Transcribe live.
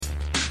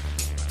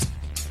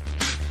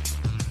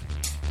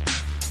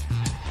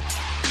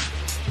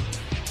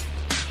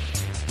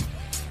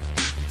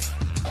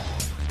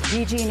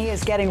PG&E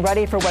is getting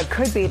ready for what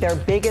could be their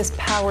biggest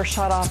power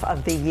shutoff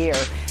of the year.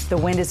 The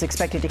wind is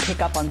expected to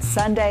kick up on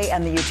Sunday,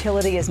 and the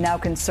utility is now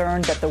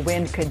concerned that the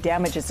wind could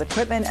damage its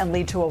equipment and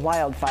lead to a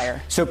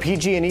wildfire. So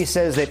PG&E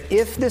says that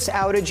if this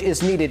outage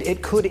is needed,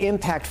 it could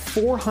impact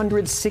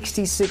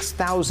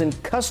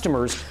 466,000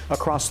 customers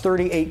across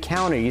 38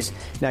 counties.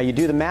 Now, you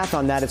do the math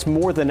on that, it's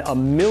more than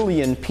 1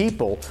 million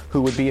people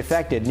who would be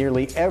affected.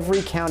 Nearly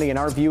every county in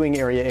our viewing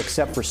area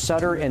except for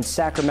Sutter and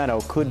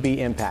Sacramento could be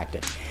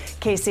impacted.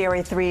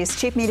 KCRA 3's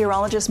chief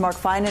meteorologist Mark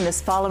Finan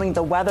is following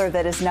the weather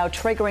that is now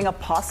triggering a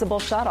possible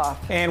shutoff.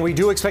 And we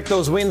do expect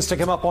those winds to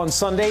come up on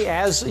Sunday,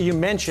 as you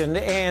mentioned.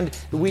 And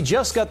we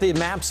just got the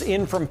maps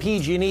in from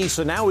PG&E,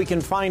 so now we can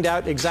find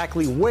out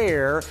exactly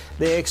where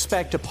they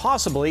expect to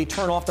possibly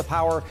turn off the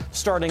power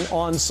starting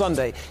on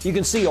Sunday. You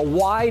can see a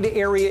wide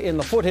area in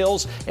the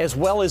foothills as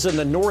well as in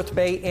the North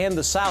Bay and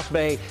the South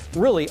Bay.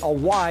 Really a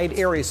wide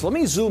area. So let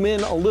me zoom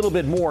in a little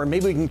bit more.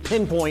 Maybe we can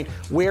pinpoint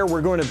where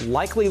we're going to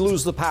likely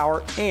lose the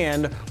power and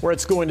where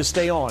it's going to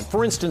stay on.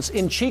 For instance,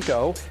 in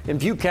Chico, in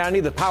Butte County,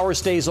 the power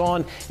stays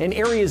on in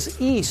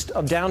areas east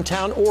of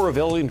downtown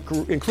Oroville,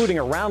 including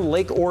around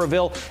Lake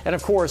Oroville, and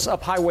of course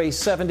up Highway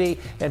 70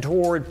 and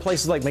toward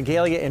places like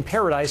Magalia and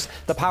Paradise.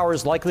 The power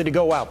is likely to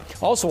go out.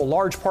 Also, a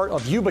large part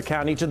of Yuba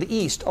County to the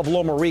east of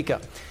Loma Rica.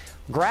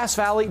 Grass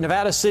Valley,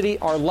 Nevada City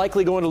are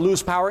likely going to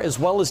lose power, as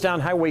well as down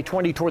Highway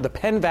 20 toward the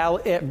Penn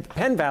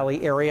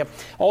Valley area,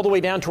 all the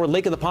way down toward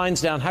Lake of the Pines,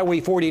 down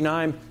Highway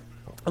 49.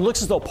 It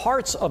looks as though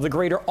parts of the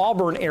greater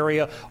Auburn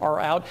area are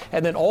out,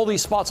 and then all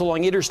these spots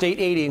along Interstate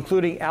 80,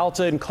 including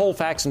Alta and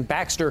Colfax and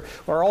Baxter,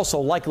 are also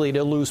likely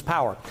to lose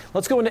power.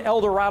 Let's go into El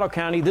Dorado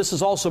County. This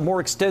is also more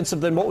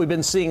extensive than what we've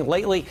been seeing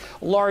lately.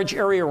 A large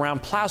area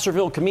around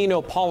Placerville,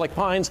 Camino, Pollock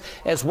Pines,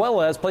 as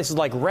well as places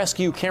like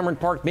Rescue, Cameron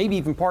Park, maybe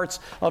even parts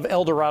of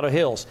El Dorado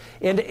Hills.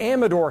 Into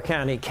Amador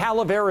County,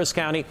 Calaveras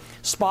County,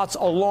 spots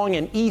along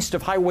and east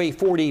of Highway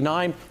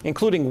 49,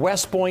 including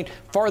West Point,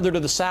 farther to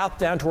the south,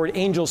 down toward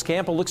Angels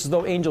Camp. It looks as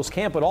though Angels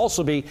Camp would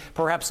also be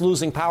perhaps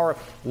losing power.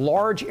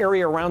 Large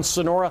area around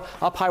Sonora,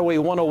 up Highway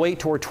 108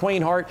 toward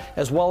Twain Harte,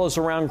 as well as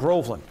around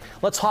Groveland.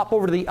 Let's hop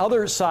over to the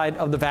other side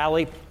of the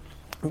valley.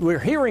 We're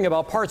hearing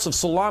about parts of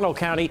Solano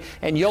County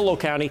and Yolo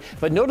County,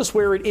 but notice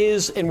where it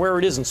is and where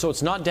it isn't. So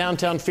it's not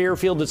downtown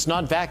Fairfield, it's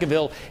not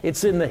Vacaville,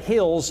 it's in the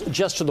hills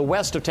just to the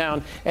west of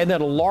town, and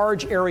then a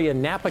large area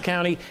in Napa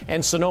County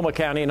and Sonoma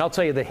County. And I'll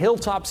tell you, the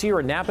hilltops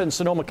here in Napa and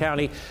Sonoma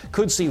County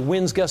could see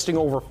winds gusting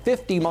over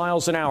 50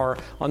 miles an hour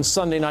on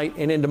Sunday night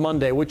and into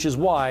Monday, which is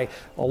why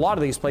a lot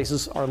of these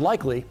places are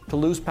likely to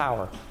lose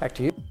power. Back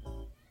to you.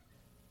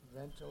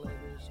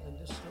 Ventilators and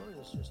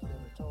destroyer system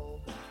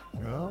told.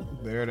 Well,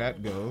 there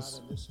that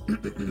goes.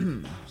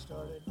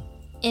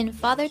 In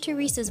Father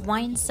Teresa's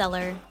wine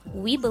cellar,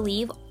 we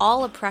believe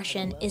all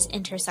oppression is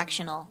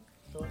intersectional.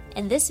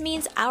 And this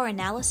means our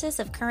analysis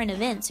of current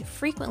events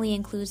frequently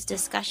includes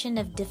discussion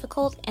of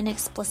difficult and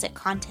explicit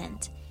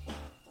content.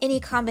 Any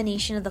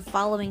combination of the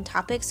following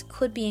topics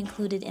could be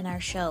included in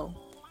our show: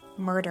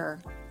 murder,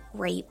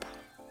 rape,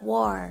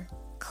 war,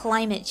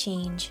 climate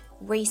change,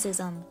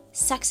 racism,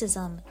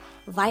 sexism,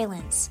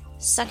 violence,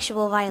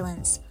 sexual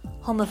violence,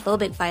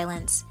 homophobic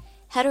violence,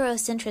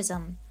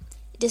 heterocentrism,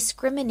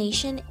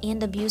 discrimination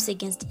and abuse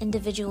against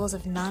individuals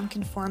of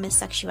nonconformist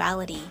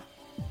sexuality,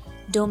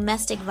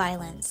 domestic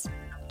violence,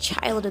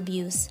 child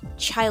abuse,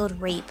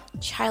 child rape,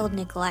 child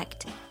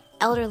neglect,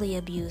 elderly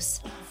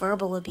abuse,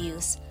 verbal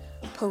abuse,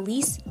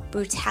 police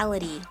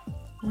brutality,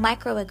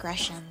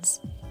 microaggressions,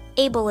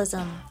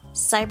 ableism,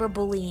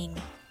 cyberbullying,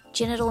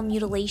 genital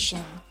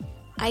mutilation,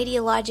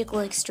 ideological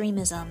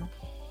extremism,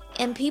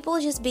 and people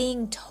just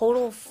being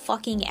total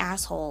fucking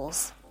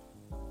assholes.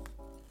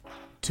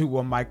 To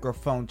a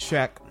microphone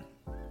check.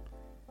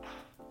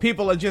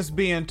 People are just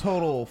being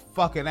total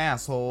fucking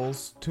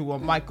assholes. To a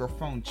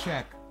microphone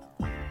check.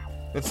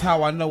 That's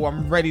how I know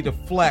I'm ready to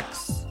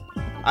flex.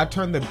 I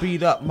turn the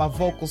beat up, my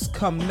vocals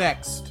come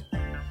next.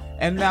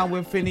 And now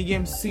if any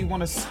MC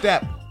wanna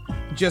step,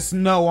 just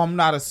know I'm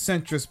not a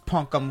centrist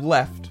punk, I'm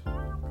left.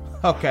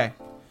 Okay.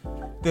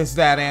 This,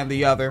 that, and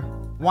the other.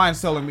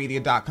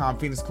 WineCellarMedia.com.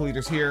 Phoenix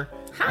Cleaters here.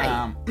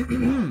 Hi.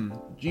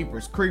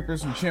 Jeepers,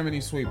 creepers, and chimney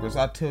sweepers.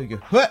 I tell you,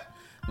 what?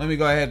 Let me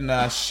go ahead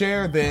and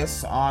share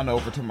this on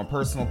over to my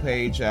personal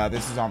page.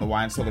 This is on the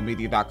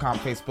WineCellarMedia.com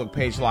Facebook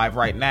page live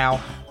right now.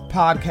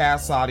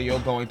 Podcast audio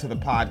going to the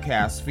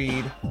podcast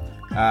feed,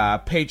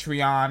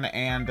 Patreon,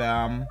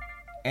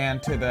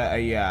 and to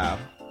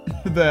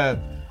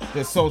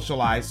the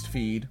socialized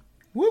feed.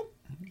 Whoop!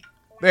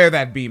 There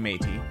that be,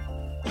 matey.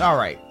 All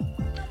right.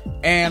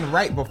 And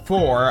right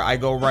before I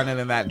go running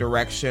in that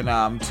direction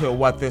to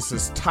what this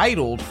is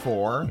titled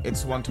for,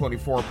 it's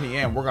 1:24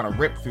 p.m. We're going to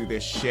rip through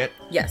this shit.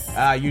 Yes.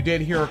 You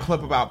did hear a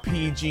clip about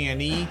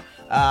PG&E.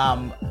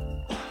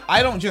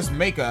 I don't just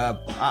make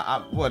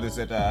what is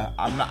it?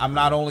 I'm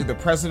not only the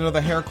president of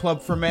the Hair Club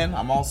for Men,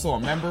 I'm also a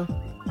member.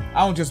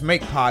 I don't just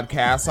make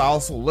podcasts, I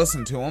also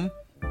listen to them.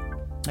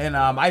 And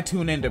I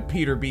tune into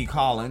Peter B.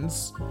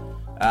 Collins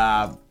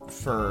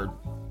for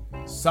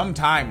some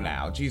time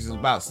now. Jesus,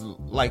 about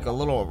like a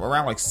little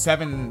around like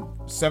 7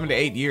 to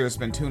 8 years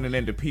been tuning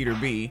into Peter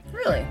B.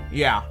 Really?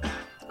 Yeah.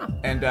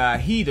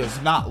 And he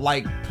does not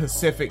like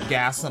Pacific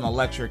Gas and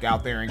Electric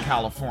out there in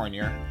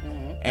California.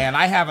 And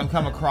I haven't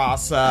come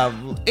across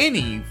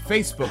any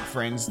Facebook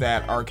friends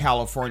that are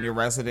California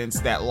residents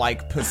that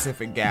like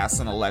Pacific Gas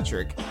and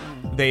Electric.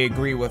 They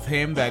agree with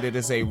him that it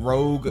is a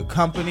rogue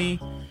company.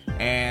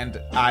 And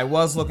I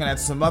was looking at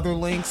some other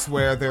links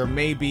where there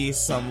may be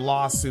some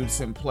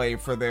lawsuits in play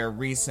for their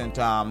recent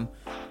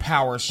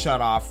power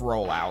shutoff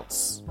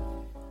rollouts.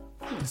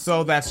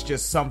 So that's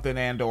just something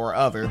and or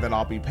other that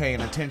I'll be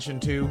paying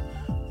attention to.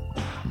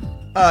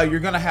 You're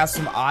gonna have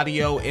some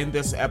audio in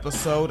this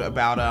episode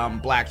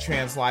about Black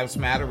Trans Lives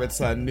Matter.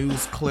 It's a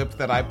news clip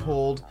that I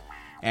pulled,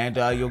 and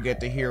you'll get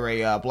to hear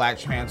a Black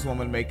trans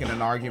woman making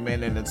an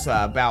argument, and it's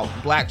about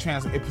Black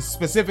trans,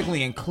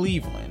 specifically in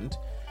Cleveland,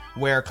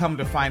 where come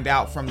to find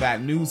out from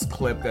that news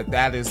clip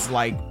that is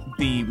like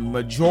the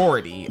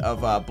majority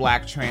of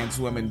Black trans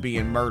women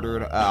being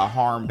murdered,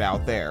 harmed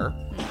out there,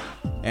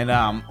 and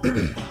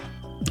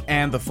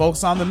and the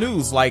folks on the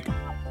news, like,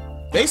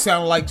 they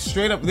sound like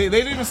straight up. They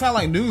didn't even sound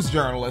like news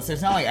journalists. They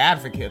sound like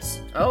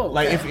advocates. Oh, okay.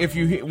 Like if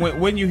you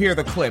when you hear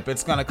the clip,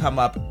 it's gonna come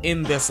up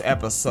in this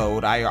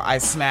episode. I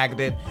snagged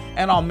it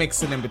and I'll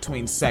mix it in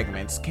between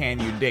segments. Can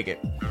you dig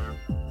it?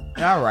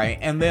 All right,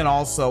 and then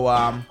also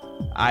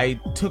I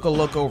took a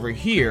look over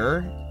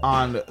here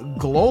on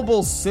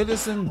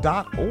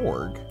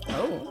globalcitizen.org.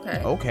 Oh,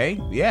 okay.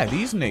 Okay, yeah,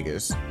 these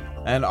niggas.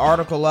 An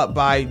article up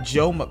by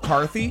Joe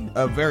McCarthy,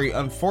 a very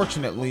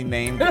unfortunately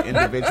named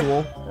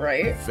individual.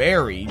 Right.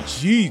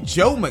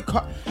 Joe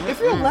McCarthy. If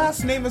your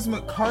last name is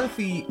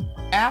McCarthy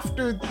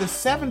after the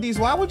 70s,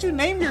 why would you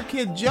name your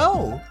kid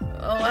Joe?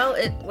 Oh, well,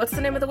 what's the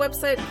name of the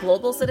website?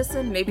 Global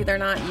Citizen? Maybe they're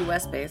not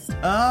US based.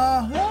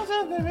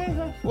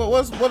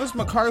 What is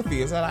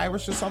McCarthy? Is that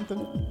Irish or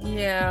something?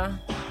 Yeah.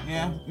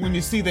 Yeah, when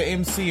you see the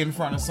MC in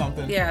front of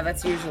something. Yeah,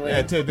 that's usually.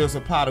 Yeah, there's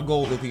a pot of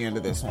gold at the end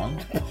of this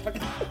one.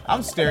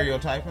 I'm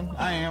stereotyping.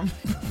 I am.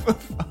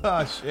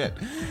 Oh shit.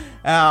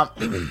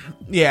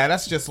 Yeah,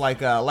 that's just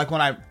like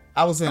when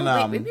I was in.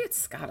 Wait, maybe it's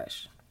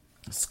Scottish.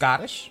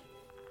 Scottish?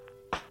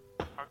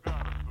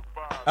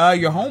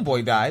 Your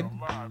homeboy died.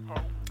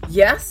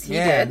 Yes, he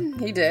did.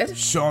 He did.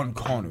 Sean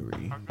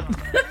Connery.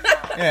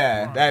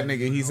 Yeah, that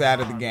nigga, he's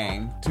out of the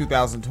game.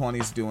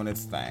 2020's doing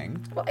its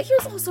thing. Well, he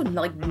was also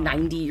like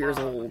 90 years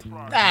old.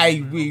 But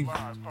he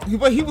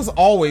was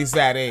always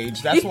that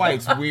age. That's why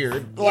it's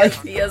weird.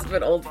 Like, he has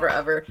been old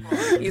forever.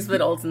 He's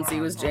been old since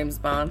he was James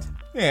Bond.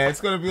 Yeah, it's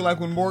gonna be like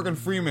when Morgan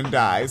Freeman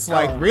dies.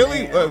 Like,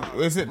 really?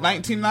 Is it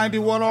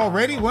 1991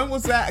 already? When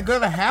was that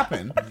gonna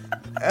happen?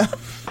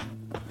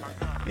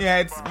 Yeah,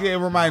 it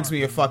reminds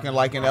me of fucking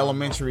like in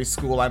elementary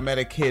school. I met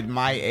a kid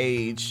my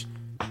age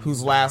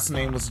whose last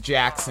name was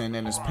Jackson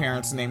and his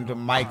parents named him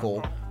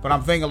Michael. But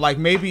I'm thinking like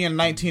maybe in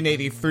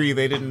 1983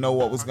 they didn't know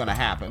what was gonna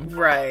happen.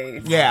 Right.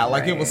 Yeah,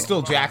 like it was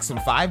still Jackson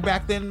 5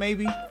 back then,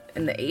 maybe.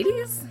 In the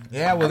 80s?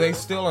 Yeah, were they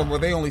still, or were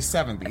they only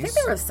 70s? I think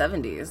they were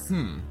 70s.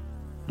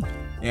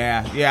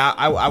 Yeah,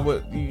 I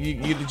would.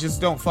 You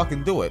just don't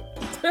fucking do it.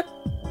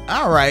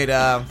 All right,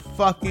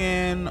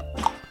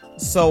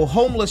 So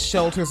homeless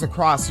shelters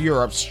across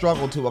Europe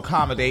struggle to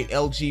accommodate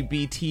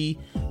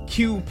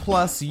LGBTQ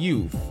plus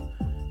youth.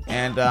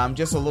 And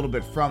just a little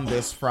bit from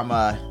this, from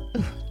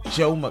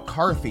Joe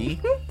McCarthy,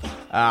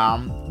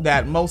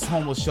 that most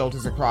homeless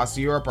shelters across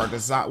Europe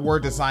were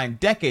designed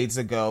decades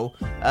ago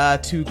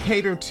to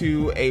cater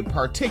to a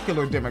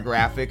particular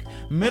demographic,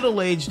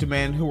 middle-aged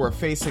men who are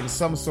facing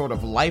some sort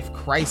of life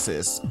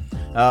crisis,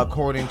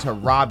 according to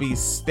Robbie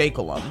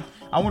Stakelum.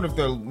 I wonder if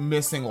they're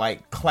missing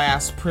like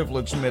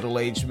class-privileged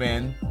middle-aged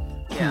men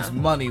whose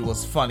money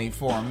was funny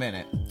for a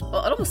minute.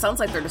 Well, it almost sounds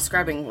like they're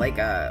describing like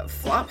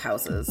flop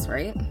houses,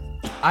 right?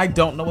 I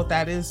don't know what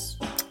that is.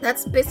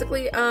 That's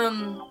basically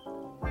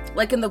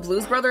like in the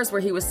Blues Brothers where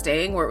he was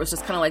staying, where it was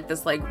just kind of like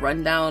this like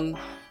rundown,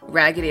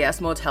 raggedy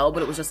ass motel,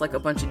 but it was just like a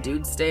bunch of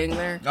dudes staying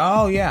there.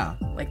 Oh yeah,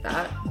 like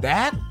that.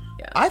 That.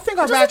 Yeah. I think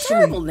Which I've is actually a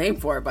terrible name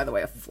for it, by the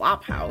way, a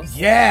flop house.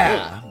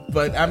 Yeah,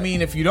 but I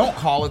mean, if you don't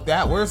call it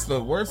that, where's the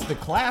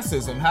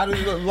classism? How do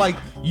you like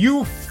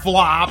you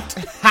flopped?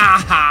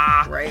 Ha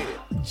ha! Right.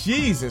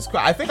 Jesus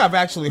Christ! I think I've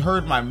actually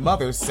heard my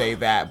mother say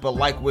that, but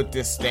like with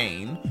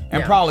disdain,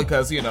 and probably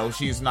because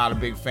she's not a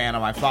big fan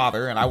of my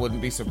father, and I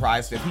wouldn't be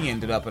surprised if he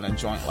ended up in a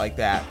joint like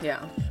that.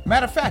 Yeah.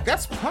 Matter of fact,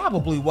 that's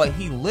probably what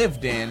he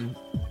lived in.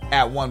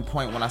 At one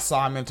point when I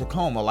saw him in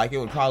Tacoma, like it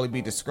would probably be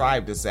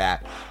described as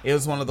that. It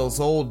was one of those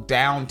old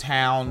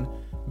downtown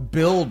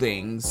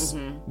buildings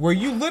where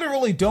you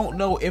literally don't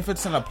know if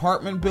it's an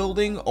apartment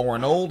building or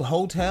an old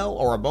hotel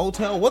or a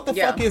motel. What the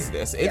fuck is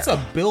this? It's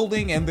a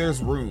building and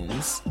there's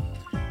rooms.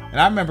 And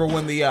I remember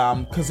when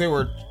because they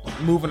were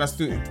moving us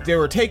through, they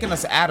were taking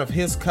us out of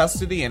his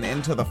custody and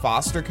into the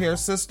foster care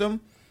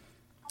system.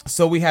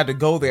 So we had to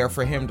go there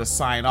for him to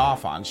sign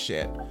off on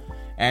shit.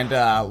 And,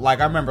 like,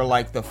 I remember,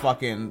 like,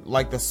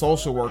 the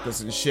social workers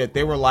and shit,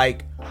 they were,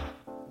 like,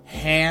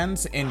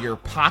 hands in your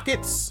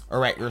pockets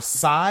or at your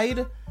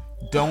side,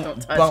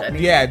 Don't touch bump.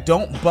 anything. Yeah,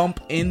 don't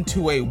bump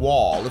into a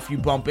wall. If you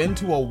bump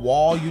into a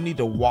wall, you need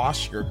to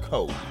wash your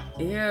coat.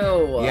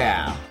 Ew.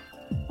 Yeah.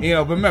 You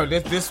know, but remember,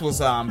 this was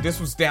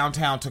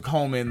downtown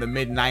Tacoma in the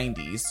mid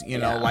 '90s. You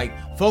know, like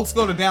folks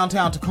go to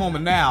downtown Tacoma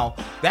now.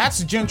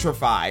 That's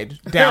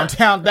gentrified.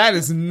 Downtown, that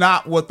is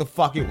not what the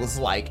fuck it was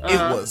like. It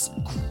was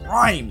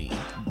grimy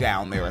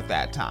down there at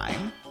that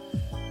time.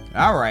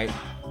 All right.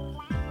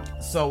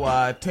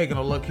 So, taking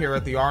a look here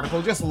at the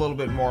article, just a little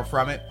bit more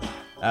from it,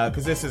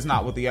 because this is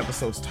not what the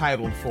episode's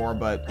titled for.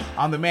 But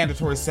on the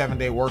mandatory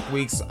 7-day work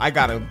weeks, I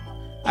gotta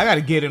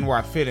get in where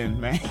I fit in,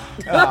 man.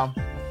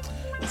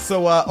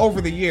 So,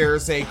 over the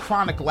years, a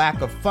chronic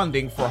lack of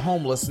funding for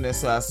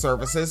homelessness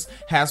services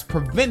has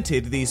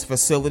prevented these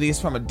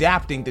facilities from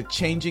adapting to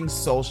changing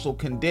social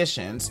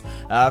conditions,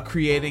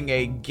 creating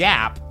a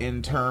gap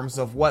in terms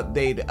of what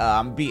they'd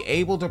be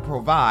able to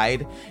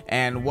provide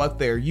and what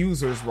their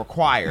users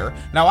require.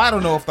 Now, I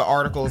don't know if the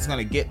article is going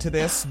to get to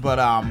this, but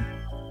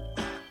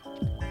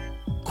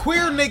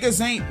queer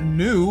niggas ain't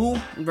new.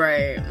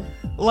 Right.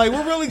 Like,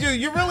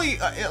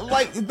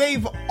 like,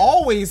 they've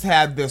always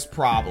had this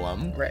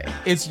problem. Right.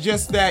 It's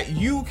just that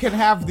you can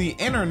have the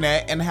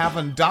internet and have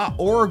an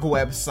 .org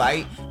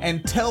website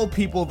and tell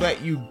people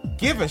that you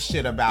give a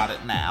shit about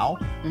it now,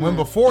 when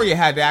before you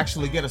had to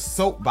actually get a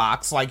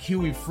soapbox like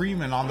Huey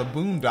Freeman on the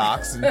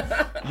Boondocks, and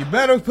you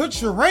better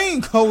put your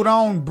raincoat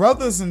on,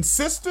 brothers and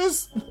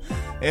sisters.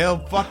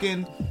 Hell,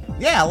 fucking,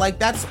 yeah, like,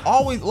 that's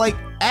always, like,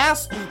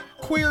 ask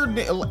queer,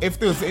 if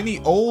there's any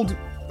old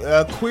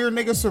queer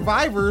nigga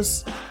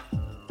survivors,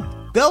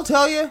 they'll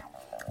tell you.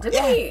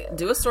 Didn't we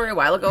do a story a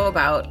while ago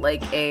about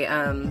like a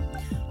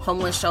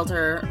homeless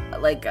shelter,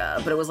 like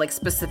but it was like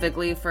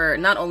specifically for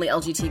not only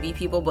LGBT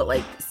people but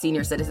like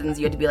senior citizens?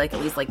 You had to be like at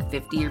least like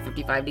 50 or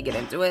 55 to get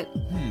into it.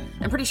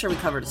 I'm pretty sure we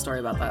covered a story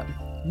about that.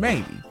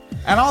 Maybe.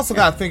 And I also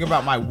gotta think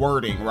about my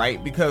wording,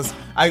 right? Because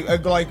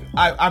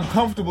I'm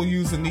comfortable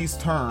using these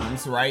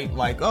terms, right?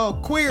 Like, oh,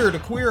 queer to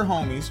queer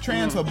homies,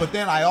 trans, but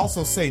then I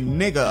also say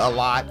nigga a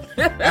lot.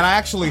 And I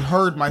actually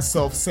heard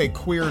myself say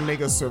queer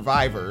nigga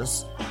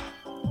survivors,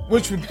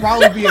 which would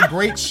probably be a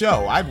great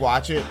show. I'd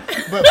watch it.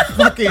 But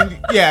fucking,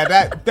 yeah,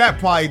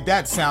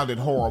 that sounded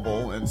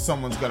horrible, and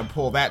someone's gonna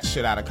pull that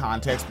shit out of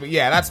context. But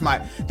yeah,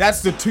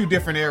 that's the two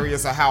different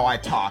areas of how I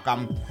talk.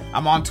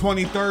 I'm on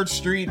 23rd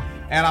Street,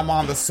 and I'm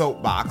on the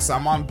soapbox.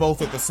 I'm on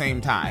both at the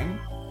same time.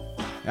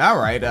 All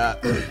right,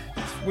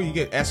 where you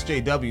get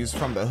SJWs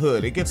from the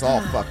hood, it gets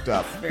all fucked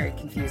up. It's very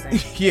confusing.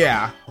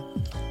 Yeah.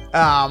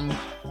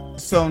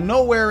 So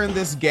nowhere in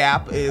this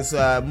gap is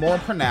more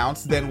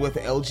pronounced than with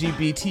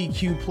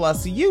LGBTQ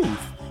plus youth,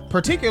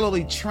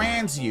 particularly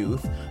trans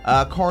youth,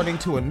 according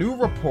to a new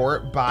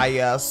report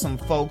by some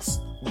folks,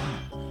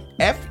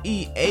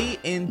 FEANTSA,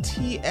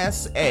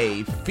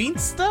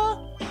 Finsta,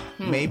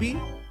 maybe?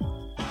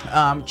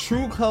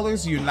 True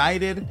Colors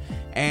United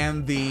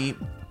and the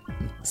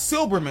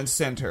Silberman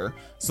Center.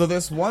 So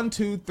this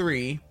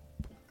 3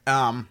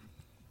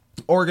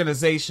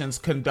 organizations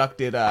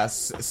conducted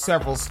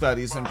several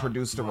studies and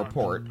produced a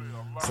report.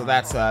 So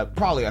that's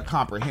probably a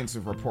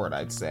comprehensive report,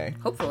 I'd say.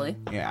 Hopefully.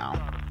 Yeah.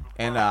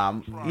 And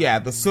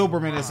the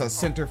Silberman is a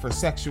center for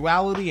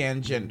sexuality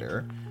and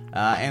gender.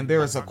 And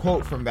there is a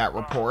quote from that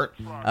report.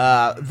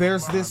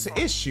 There's this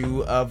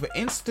issue of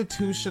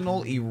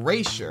institutional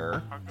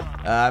erasure.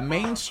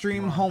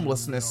 Mainstream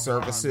homelessness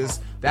services.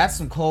 That's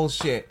some cold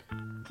shit.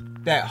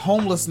 That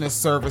homelessness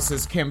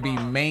services can be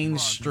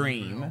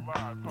mainstream.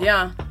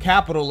 Yeah.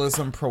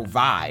 Capitalism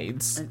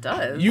provides. It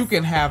does. You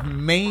can have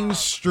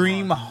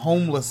mainstream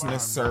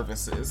homelessness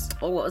services.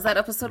 Well, what was that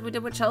episode we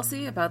did with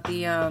Chelsea about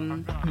the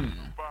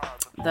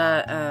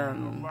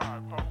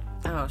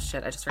oh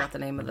shit, I just forgot the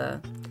name of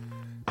the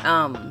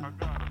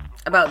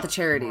about the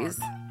charities,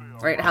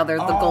 right? How the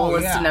goal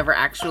is to never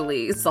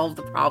actually solve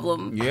the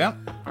problem. Yeah.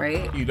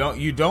 Right? Your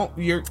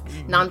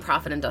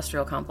non-profit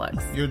industrial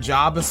complex. Your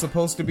job is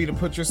supposed to be to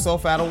put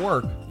yourself out of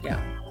work. Yeah.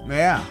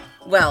 Yeah.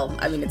 Well,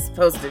 I mean, it's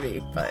supposed to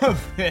be, but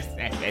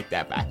take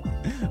that back.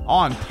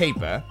 On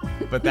paper,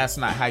 but that's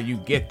not how you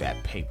get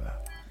that paper.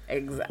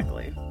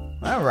 Exactly.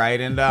 All right,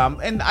 and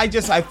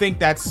I think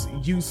that's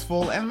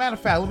useful. And matter of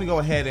fact, let me go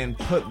ahead and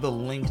put the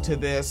link to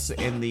this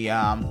in the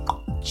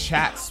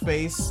chat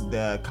space,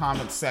 the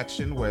comment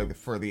section, where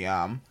for the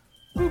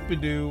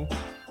Boop-a-doo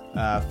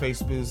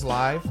Facebook's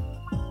live.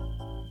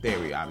 There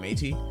we are,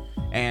 matey.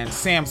 And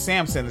Sam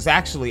Sampson is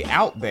actually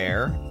out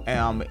there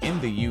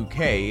in the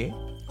UK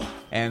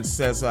and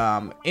says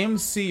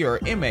MC or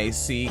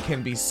MAC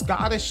can be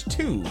Scottish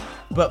too,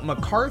 but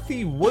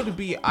McCarthy would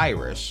be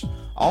Irish.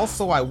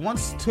 Also, I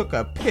once took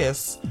a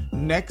piss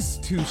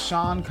next to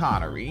Sean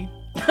Connery.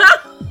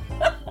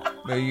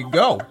 There you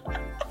go.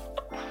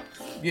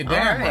 You're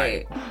damn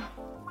right.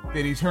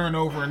 Did he turn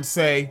over and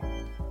say,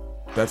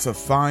 "That's a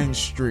fine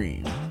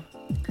stream"?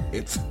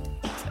 It's...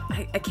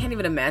 I can't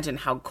even imagine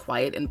how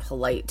quiet and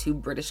polite two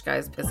British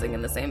guys pissing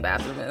in the same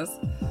bathroom is.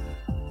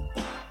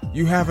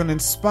 You have an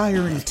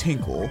inspiring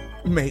tinkle,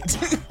 mate.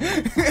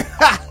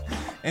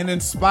 An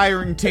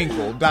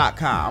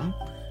inspiringtinkle.com.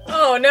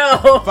 Oh, Oh,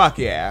 no. Fuck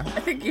yeah.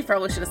 I think you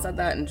probably should have said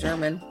that in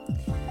German.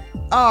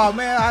 Oh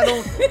man, I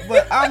don't.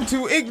 But I'm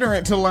too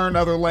ignorant to learn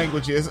other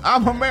languages.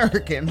 I'm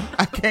American.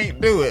 I can't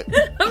do it.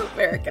 I'm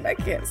American. I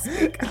can't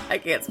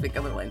speak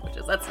other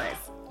languages. That's nice.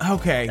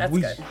 Okay, That's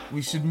good.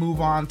 we should move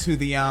on to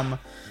the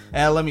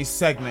let me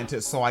segment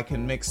it so I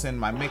can mix in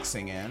my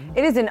mixing in.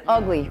 It is an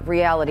ugly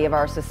reality of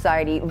our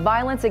society.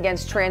 Violence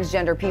against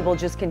transgender people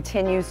just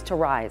continues to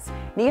rise.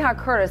 Neha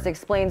Curtis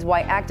explains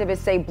why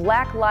activists say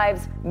Black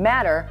lives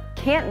matter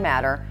can't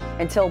matter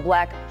until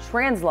Black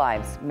trans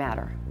lives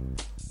matter.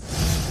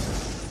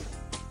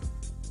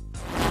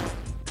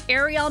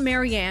 Ariel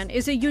Marianne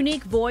is a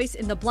unique voice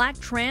in the Black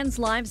Trans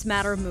Lives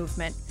Matter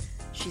movement.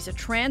 She's a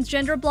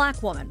transgender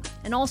Black woman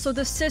and also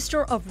the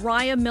sister of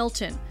Raya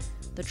Milton,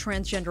 the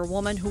transgender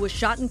woman who was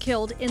shot and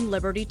killed in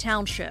Liberty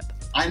Township.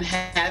 I'm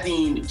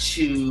having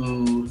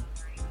to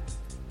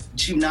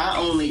not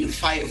only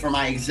fight for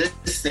my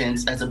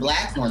existence as a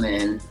Black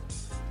woman,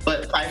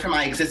 but fight for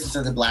my existence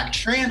as a Black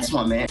trans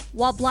woman.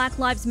 While Black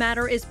Lives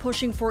Matter is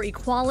pushing for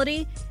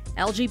equality,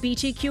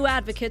 LGBTQ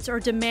advocates are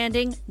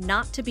demanding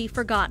not to be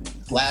forgotten.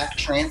 Black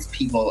trans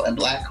people and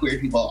Black queer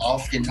people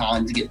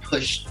oftentimes get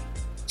pushed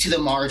to the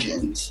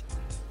margins.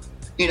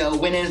 You know,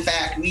 when in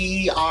fact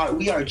we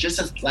are just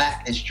as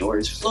Black as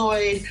George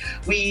Floyd.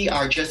 We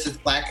are just as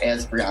Black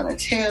as Breonna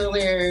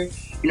Taylor.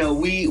 You know,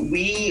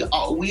 we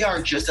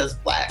are just as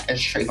Black as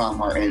Trayvon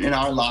Martin, and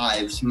our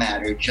lives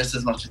matter just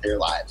as much as their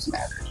lives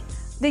matter.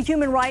 The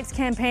Human Rights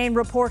Campaign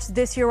reports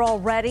this year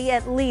already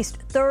at least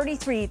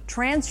 33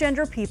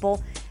 transgender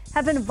people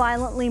have been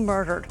violently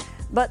murdered.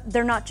 But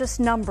they're not just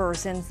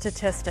numbers and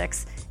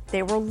statistics.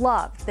 They were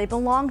loved. They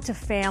belonged to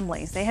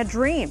families. They had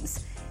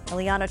dreams.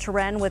 Eliana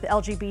Turen with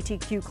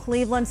LGBTQ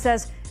Cleveland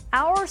says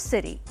our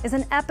city is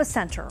an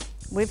epicenter.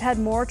 We've had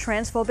more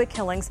transphobic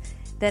killings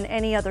than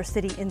any other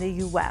city in the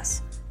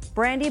U.S.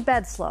 Brandy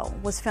Bedslow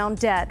was found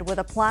dead with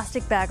a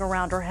plastic bag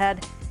around her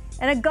head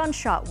and a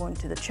gunshot wound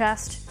to the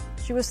chest.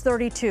 She was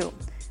 32.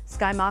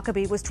 Sky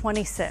Maccabee was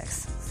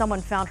 26.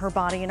 Someone found her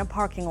body in a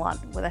parking lot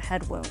with a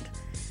head wound.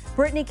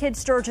 Brittany Kidd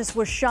Sturgis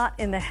was shot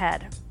in the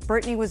head.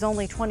 Brittany was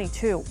only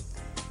 22.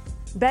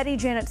 Betty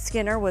Janet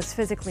Skinner was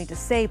physically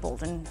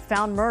disabled and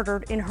found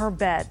murdered in her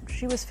bed.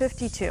 She was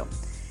 52.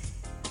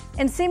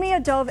 And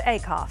Simia Dove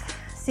Akoff.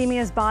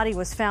 Simia's body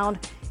was found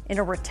in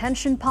a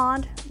retention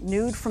pond,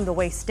 nude from the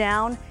waist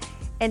down,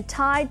 and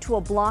tied to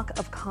a block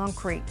of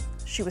concrete.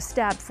 She was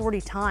stabbed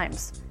 40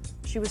 times.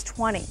 She was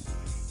 20.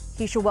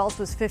 Keisha Wells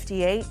was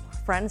 58.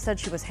 Friends said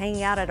she was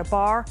hanging out at a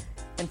bar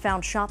and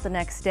found shot the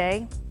next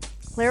day.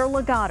 Claire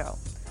Legato.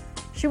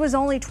 She was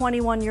only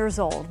 21 years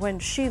old when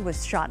she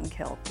was shot and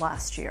killed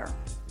last year.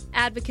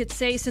 Advocates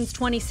say since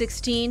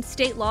 2016,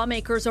 state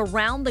lawmakers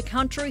around the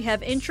country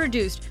have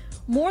introduced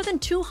more than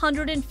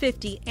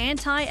 250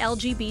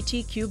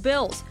 anti-LGBTQ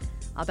bills,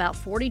 about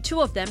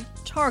 42 of them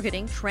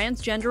targeting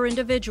transgender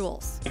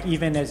individuals.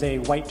 Even as a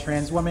white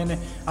trans woman,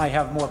 I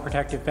have more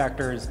protective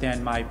factors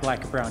than my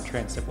Black and brown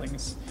trans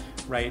siblings,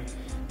 right?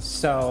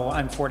 So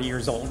I'm 40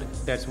 years old.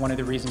 That's one of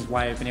the reasons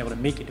why I've been able to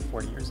make it to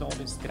 40 years old,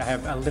 is that I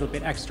have a little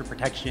bit extra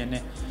protection.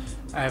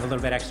 I have a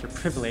little bit extra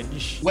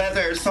privilege.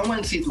 Whether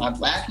someone sees my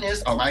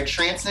Blackness or my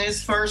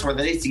transness first,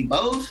 whether they see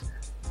both,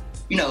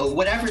 you know,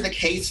 whatever the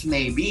case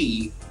may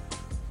be,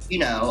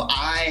 being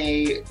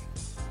a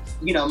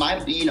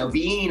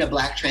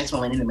Black trans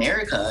woman in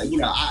America,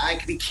 I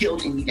could be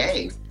killed any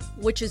day.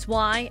 Which is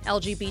why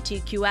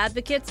LGBTQ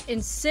advocates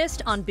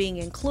insist on being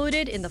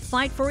included in the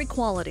fight for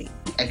equality.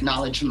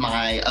 Acknowledge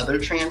my other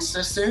trans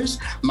sisters,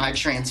 my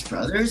trans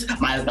brothers,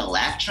 my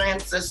Black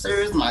trans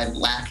sisters, my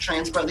Black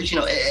trans brothers,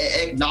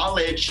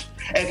 acknowledge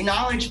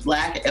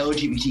Black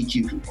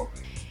LGBTQ people.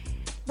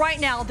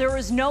 Right now, there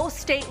is no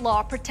state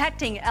law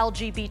protecting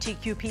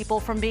LGBTQ people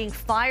from being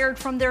fired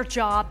from their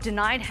job,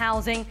 denied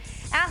housing,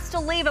 asked to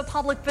leave a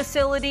public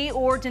facility,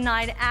 or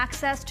denied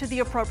access to the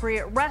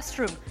appropriate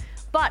restroom.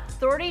 But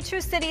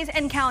 32 cities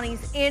and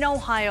counties in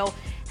Ohio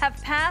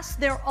have passed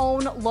their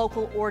own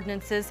local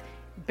ordinances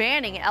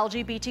banning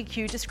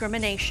LGBTQ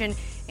discrimination,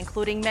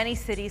 including many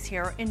cities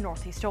here in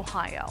Northeast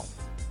Ohio.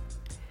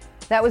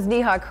 That was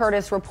Neha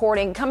Curtis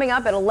reporting. Coming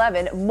up at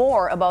 11,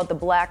 more about the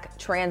Black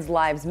Trans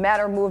Lives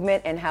Matter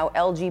movement and how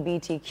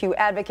LGBTQ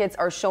advocates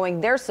are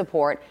showing their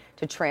support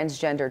to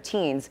transgender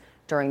teens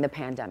during the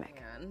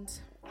pandemic.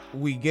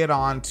 We get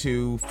on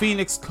to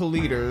Phoenix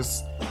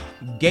Calita's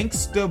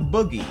Gangsta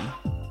Boogie.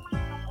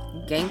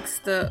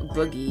 Gangsta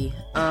Boogie.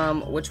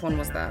 Which one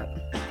was that?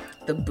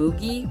 The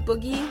Boogie?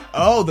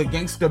 Oh, the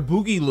Gangsta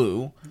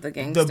Boogaloo. The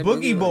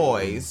Boogie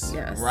Boys.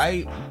 Yes.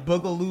 Right?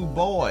 Boogaloo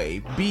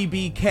Boy.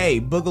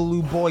 BBK.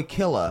 Boogaloo Boy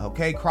Killer.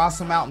 Okay? Cross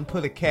them out and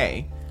put a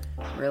K.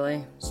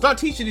 Really? Start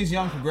teaching these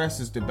young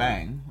progressives to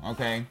bang.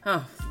 Okay?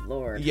 Oh,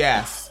 Lord.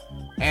 Yes.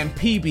 And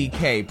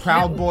PBK.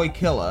 Proud Boy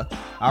Killer.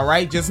 All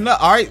right? Just know.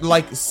 All right?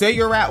 Like, say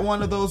you're at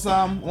one of those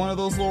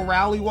little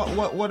rally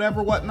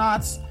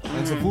whatnots.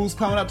 And some fools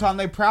coming up talking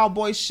they Proud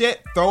Boy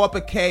shit. Throw up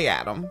a K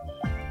at them.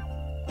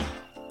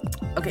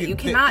 Okay, you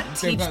cannot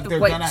teach the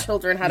white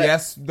children how to...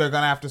 Yes, they're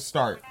going to have to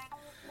start.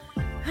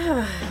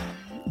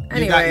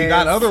 You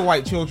got other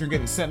white children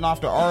getting sent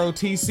off to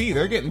ROTC.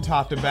 They're getting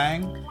taught to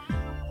bang.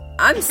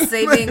 I'm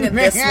saving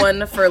this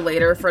one for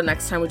later, for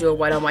next time we do a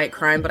white on white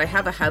crime, but I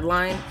have a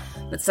headline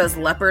that says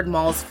Leopard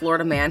mauls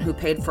Florida man who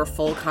paid for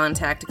full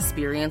contact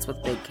experience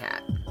with big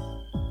cat.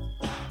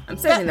 I'm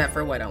saving that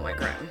for white on white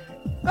crime.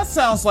 That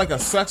sounds like a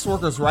sex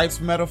workers' rights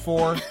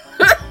metaphor.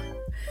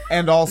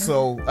 And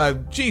also,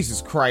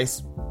 Jesus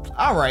Christ.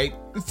 All right.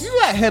 Do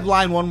that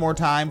headline one more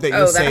time that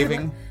you're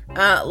saving.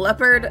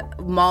 Leopard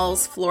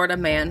mauls Florida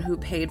man who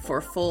paid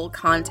for full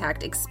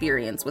contact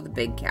experience with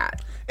big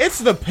cat. It's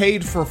the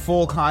paid for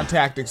full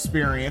contact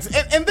experience.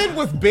 And then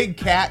with big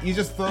cat, you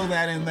just throw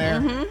that in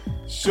there.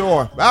 Mm-hmm.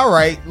 Sure. All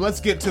right.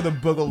 Let's get to the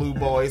Boogaloo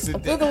Boys.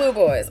 Boogaloo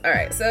Boys. All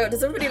right. So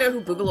does everybody know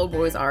who Boogaloo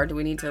Boys are? Do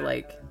we need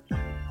to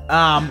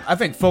I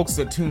think folks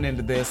that tune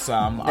into this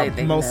are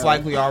most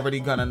likely already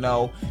gonna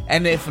know.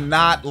 And if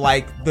not,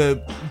 like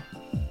the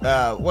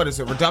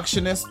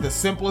reductionist, the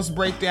simplest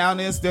breakdown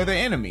is they're the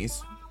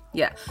enemies.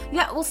 Yeah,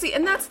 well, see,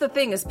 and that's the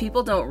thing, is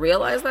people don't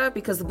realize that,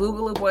 because the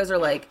Boogaloo Boys are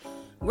like,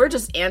 we're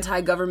just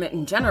anti-government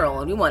in general,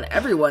 and we want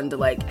everyone to,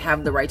 like,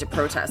 have the right to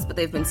protest, but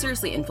they've been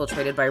seriously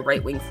infiltrated by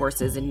right-wing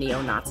forces and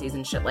neo-Nazis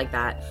and shit like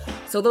that.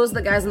 So those are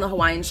the guys in the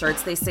Hawaiian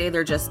shirts. They say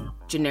they're just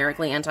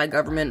generically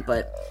anti-government,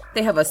 but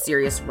they have a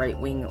serious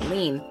right-wing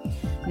lean.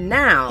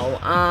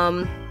 Now,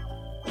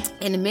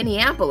 in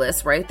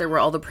Minneapolis, right, there were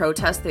all the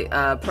protests.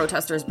 The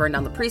protesters burned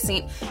down the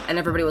precinct, and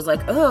everybody was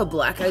like, oh,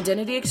 black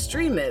identity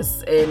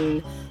extremists,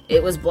 and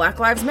it was Black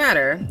Lives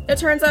Matter. It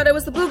turns out it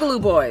was the Boogaloo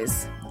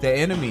Boys. The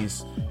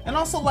enemies. And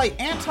also, like,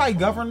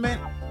 anti-government,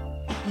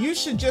 you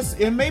should just,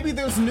 and maybe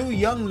there's new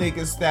young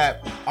niggas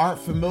that aren't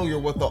familiar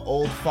with the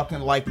old fucking,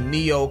 like,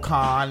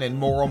 neocon and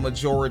moral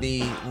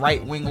majority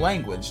right-wing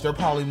language. They're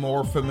probably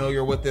more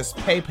familiar with this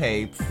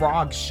Pepe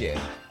frog shit.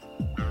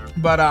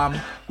 But,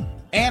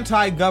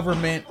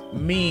 anti-government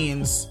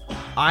means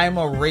I'm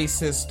a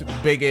racist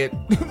bigot.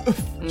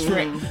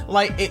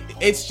 Like,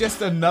 it's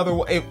just another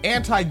way.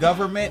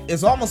 Anti-government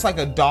is almost like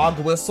a dog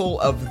whistle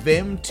of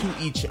them to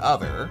each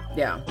other.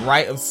 Yeah.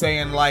 Right? Of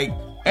saying, like,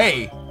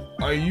 hey,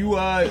 are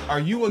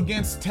you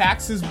against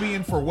taxes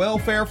being for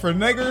welfare for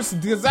niggers?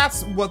 Because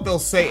that's what they'll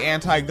say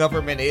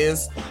anti-government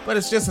is. But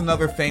it's just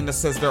another thing that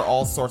says they're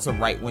all sorts of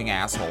right-wing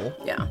asshole.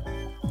 Yeah.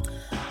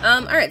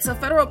 All right, so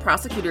federal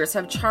prosecutors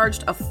have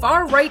charged a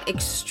far-right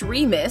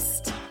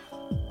extremist.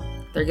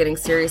 They're getting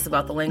serious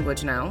about the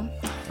language now.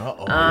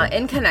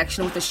 In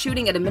connection with the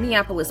shooting at a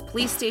Minneapolis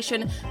police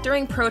station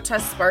during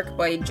protests sparked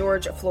by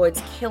George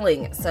Floyd's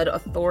killing, said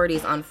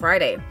authorities on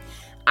Friday.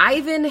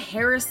 Ivan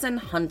Harrison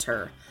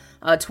Hunter,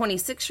 a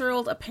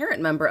 26-year-old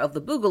apparent member of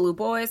the Boogaloo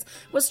Boys,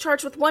 was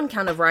charged with one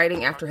count of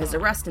rioting after his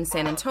arrest in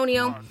San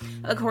Antonio,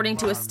 according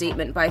to a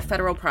statement by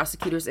federal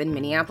prosecutors in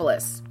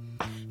Minneapolis.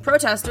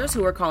 Protesters,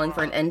 who were calling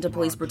for an end to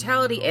police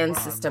brutality and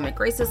systemic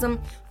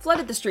racism,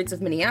 flooded the streets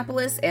of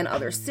Minneapolis and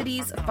other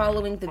cities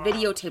following the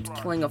videotaped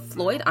killing of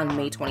Floyd on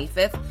May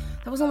 25th.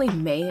 That was only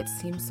May, it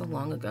seems so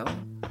long ago.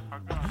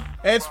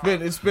 It's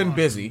been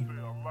busy.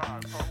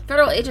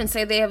 Federal agents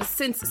say they have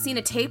since seen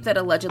a tape that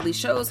allegedly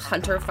shows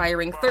Hunter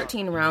firing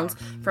 13 rounds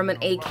from an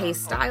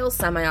AK-style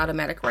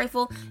semi-automatic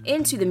rifle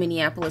into the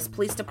Minneapolis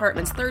Police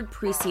Department's 3rd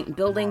Precinct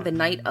building the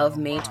night of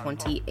May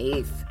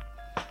 28th.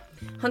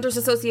 Hunter's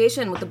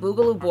association with the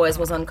Boogaloo Boys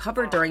was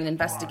uncovered during an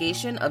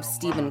investigation of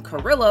Stephen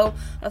Carrillo,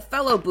 a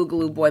fellow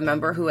Boogaloo Boy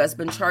member who has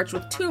been charged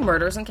with 2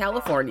 murders in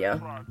California.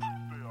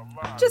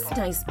 Just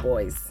nice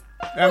boys.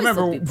 I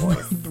remember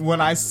when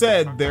I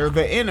said they're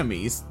the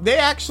enemies, they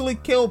actually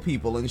kill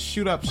people and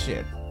shoot up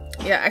shit.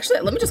 Yeah, actually,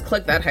 let me just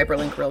click that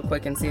hyperlink real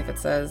quick and see if it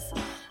says.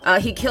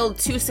 He killed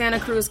 2 Santa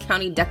Cruz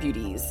County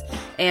deputies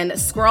and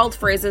scrawled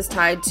phrases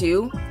tied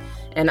to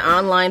an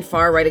online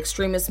far-right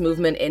extremist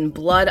movement in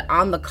blood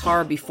on the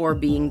car before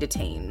being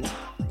detained.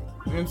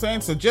 You know what I'm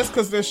saying? So just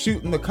because they're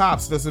shooting the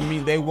cops doesn't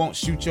mean they won't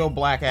shoot your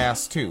black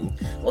ass too.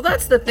 Well,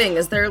 that's the thing,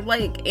 is they're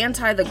like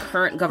anti the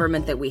current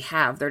government that we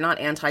have. They're not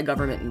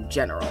anti-government in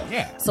general.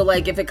 Yeah. So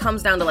like if it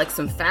comes down to like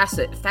some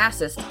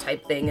fascist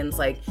type thing and it's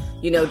like,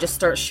 you know, just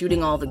start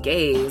shooting all the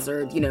gays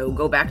or, you know,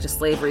 go back to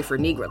slavery for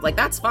Negroes, like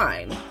that's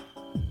fine.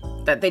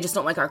 That they just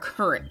don't like our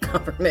current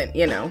government,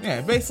 you know? Yeah,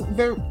 basically,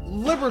 they're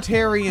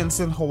libertarians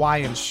in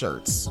Hawaiian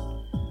shirts.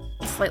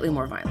 Slightly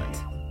more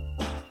violent.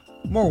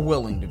 More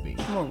willing to be.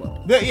 More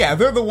willing. They're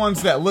the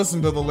ones that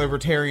listened to the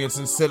libertarians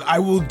and said, I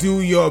will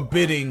do your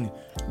bidding,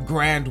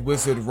 Grand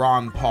Wizard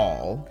Ron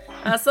Paul.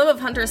 Some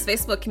of Hunter's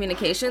Facebook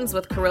communications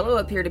with Carrillo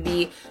appear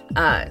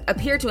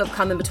to have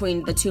come in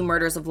between the 2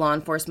 murders of law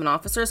enforcement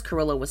officers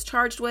Carrillo was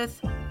charged with.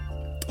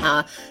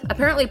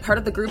 Apparently part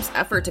of the group's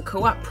effort to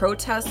co-opt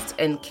protests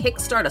and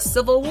kickstart a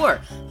civil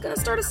war. Gonna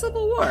start a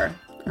civil war.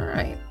 All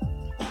right.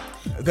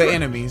 The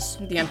enemies.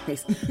 The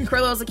enemies.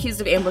 Carrillo is accused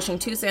of ambushing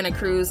 2 Santa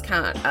Cruz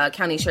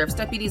County Sheriff's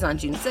deputies on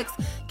June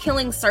 6th,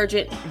 killing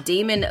Sergeant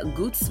Damon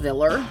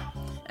Gutzwiller,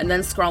 and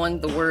then scrawling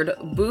the word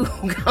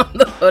Boog on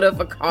the hood of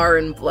a car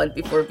in blood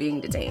before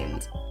being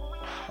detained.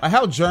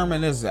 How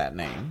German is that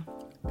name?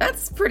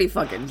 That's pretty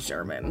fucking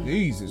German.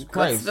 Jesus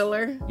Christ.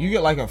 Filler. You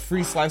get like a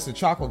free slice of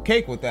chocolate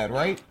cake with that,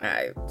 right?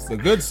 The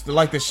good,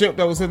 like the shit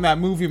that was in that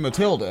movie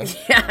Matilda.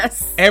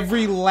 Yes.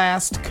 Every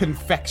last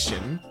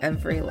confection.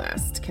 Every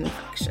last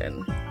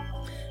confection.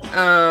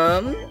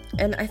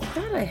 And I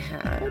thought I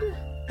had.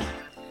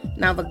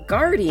 Now, The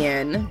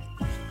Guardian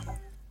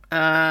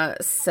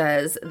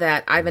says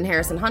that Ivan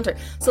Harrison Hunter.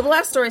 So the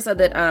last story said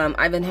that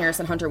Ivan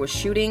Harrison Hunter was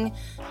shooting.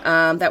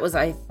 That was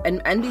an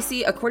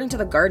NBC. According to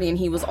The Guardian,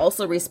 he was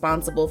also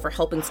responsible for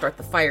helping start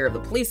the fire of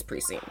the police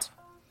precinct.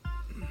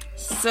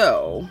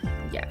 So,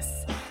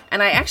 yes.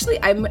 And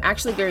I'm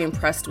actually very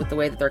impressed with the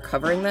way that they're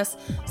covering this.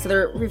 So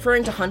they're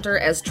referring to Hunter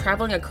as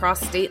traveling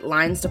across state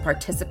lines to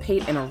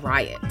participate in a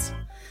riot.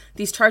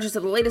 These charges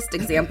are the latest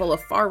example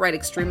of far-right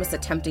extremists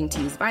attempting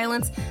to use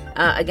violence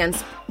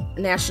against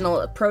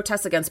national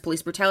protests against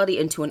police brutality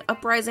into an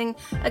uprising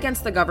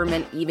against the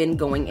government, even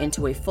going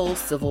into a full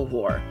civil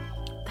war.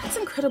 That's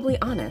incredibly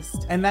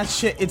honest. And that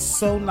shit, it's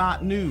so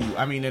not new.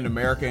 I mean, in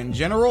America in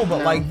general,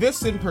 but like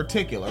this in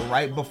particular,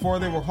 right? Before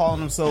they were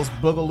calling themselves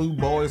Boogaloo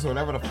Boys or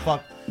whatever the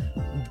fuck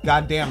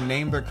goddamn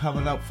name they're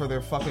coming up for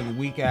their fucking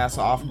weak-ass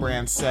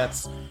off-brand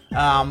sets.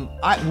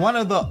 One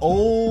of the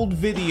old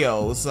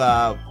videos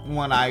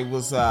when I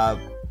was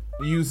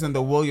using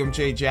the William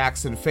J.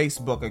 Jackson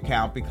Facebook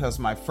account, because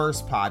my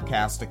first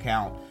podcast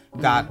account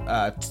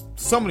got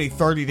so many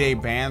 30-day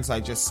bans, I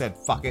just said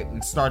fuck it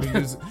and started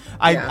using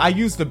I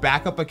used the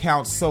backup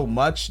account so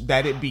much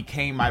that it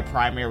became my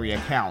primary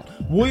account.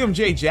 William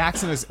J.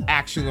 Jackson is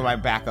actually my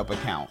backup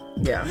account.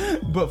 Yeah.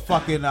 But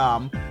fucking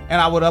and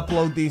I would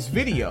upload these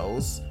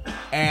videos,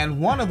 and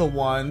one of the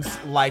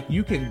ones, like,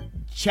 you can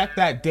check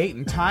that date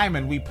and time,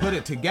 and we put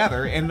it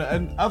together, and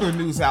other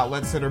news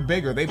outlets that are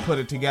bigger, they put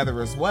it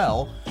together as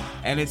well.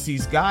 And it's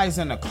these guys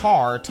in a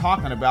car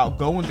talking about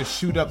going to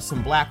shoot up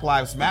some Black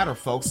Lives Matter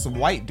folks, some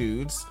white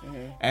dudes,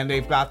 and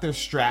they've got their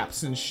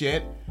straps and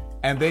shit.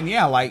 And then,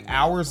 yeah, like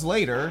hours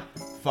later,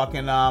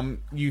 fucking,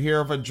 you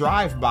hear of a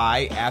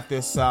drive-by at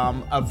this,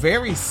 a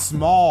very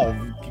small,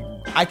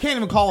 I can't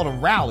even call it a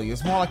rally.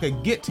 It's more like a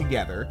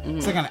get-together.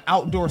 It's like an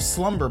outdoor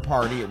slumber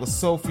party. It was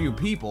so few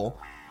people,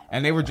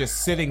 and they were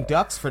just sitting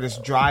ducks for this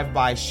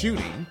drive-by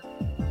shooting.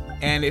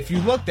 And if you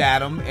looked at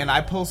them, and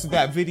I posted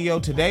that video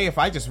today, if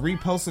I just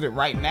reposted it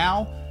right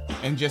now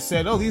and just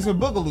said, oh, these are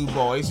Boogaloo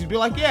Boys, you'd be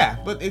like, yeah,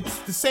 but it's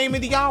the same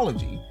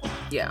ideology.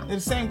 Yeah. They're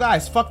the same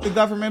guys. Fuck the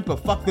government,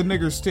 but fuck the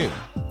niggers too.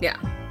 Yeah.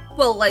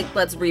 Well, like,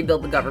 let's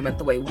rebuild the government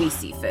the way we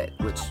see fit,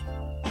 which...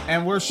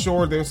 And we're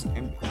sure there's...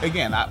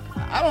 Again,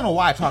 I don't know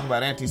why I talk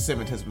about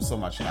anti-Semitism so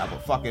much now,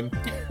 but fucking...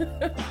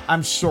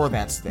 I'm sure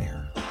that's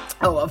there.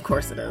 Oh, of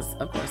course it is.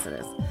 Of course it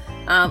is.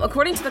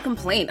 According to the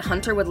complaint,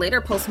 Hunter would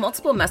later post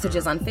multiple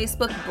messages on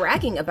Facebook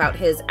bragging about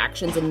his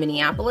actions in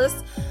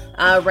Minneapolis,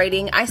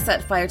 writing, "I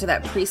set fire to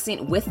that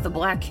precinct with the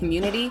black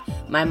community.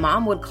 My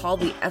mom would call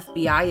the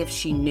FBI if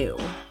she knew."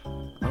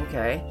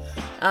 Okay.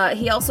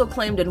 He also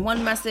claimed in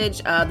one message,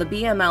 the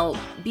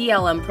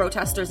BLM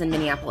protesters in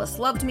Minneapolis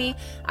loved me.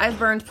 I've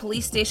burned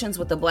police stations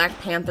with the Black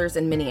Panthers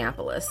in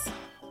Minneapolis.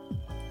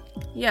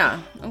 Yeah,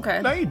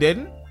 okay. No, you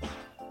didn't.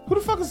 Who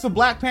the fuck is the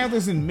Black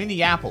Panthers in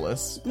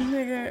Minneapolis?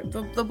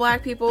 The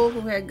black people who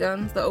had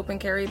guns, the open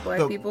carry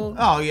black people.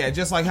 Oh, yeah,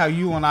 just like how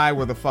you and I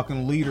were the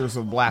fucking leaders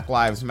of Black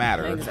Lives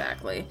Matter.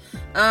 Exactly.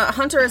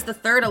 Hunter is the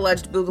third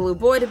alleged Boogaloo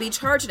boy to be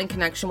charged in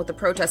connection with the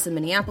protests in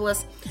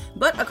Minneapolis.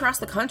 But across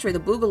the country, the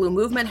Boogaloo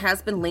movement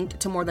has been linked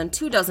to more than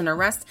 24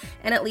 arrests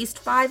and at least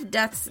 5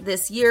 deaths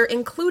this year,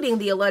 including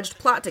the alleged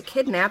plot to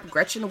kidnap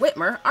Gretchen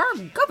Whitmer, our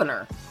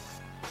governor.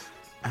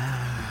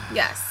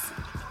 Yes.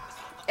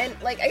 And,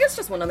 like, I guess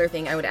just one other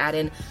thing I would add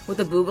in with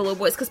the Boogaloo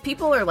boys, because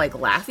people are, like,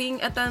 laughing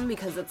at them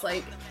because it's,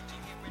 like,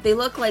 they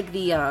look like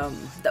the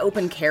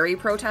open carry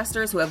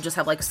protesters who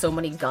have like, so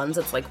many guns,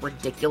 it's, like,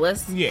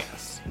 ridiculous.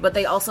 Yes. But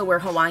they also wear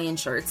Hawaiian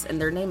shirts, and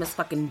their name is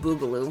fucking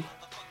Boogaloo.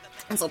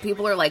 And so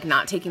people are, like,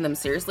 not taking them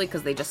seriously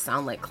because they just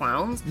sound like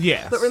clowns.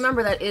 Yes. But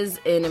remember, that is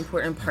an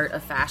important part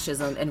of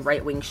fascism and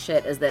right-wing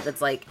shit, is that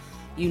it's, like,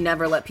 you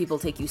never let people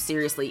take you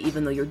seriously,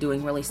 even though you're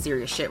doing really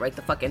serious shit, right?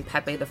 The fucking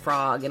Pepe the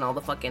Frog and all the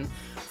fucking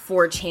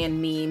 4chan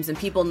memes, and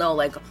people know,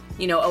 like,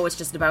 you know, oh, it's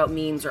just about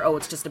memes, or oh,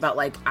 it's just about,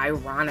 like,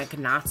 ironic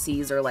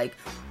Nazis, or, like,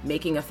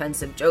 making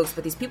offensive jokes,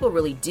 but these people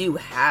really do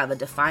have a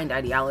defined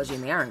ideology,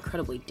 and they are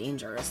incredibly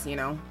dangerous, you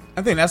know?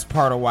 I think that's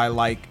part of why,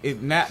 like,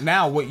 it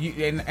now what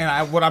you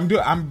what I'm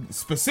doing, I'm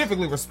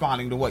specifically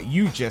responding to what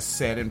you just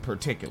said in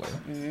particular,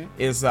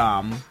 is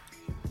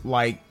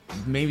like,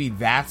 maybe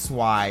that's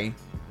why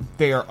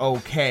they're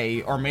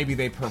okay, or maybe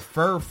they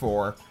prefer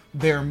for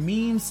their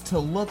memes to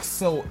look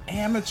so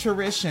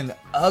amateurish and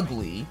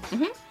ugly.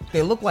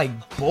 They look like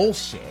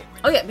bullshit.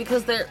 Oh yeah,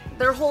 because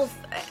their whole,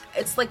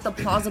 it's like the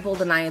plausible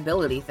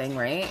deniability thing,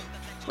 right?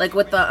 Like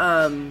with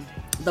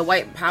the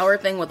white power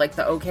thing with, like,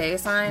 the okay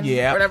sign,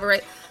 or whatever,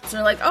 right? So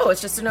they're like, oh,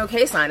 it's just an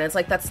okay sign. And it's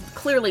like, that's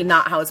clearly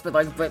not how it's been,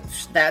 like, but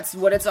that's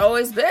what it's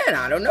always been.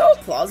 I don't know,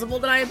 plausible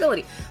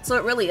deniability. So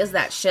it really is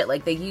that shit.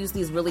 Like, they use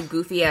these really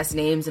goofy ass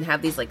names and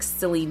have these, like,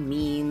 silly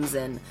memes,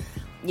 and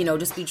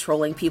just be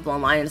trolling people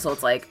online. And so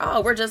it's like,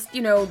 oh, we're just,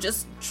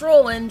 just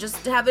trolling,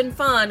 just having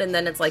fun. And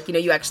then it's like,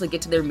 you actually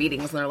get to their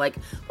meetings and they're like,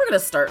 we're going to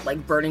start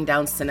like burning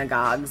down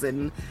synagogues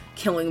and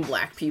killing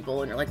black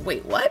people. And you're like,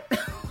 wait, what?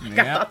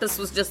 I thought this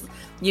was just,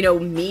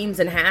 memes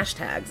and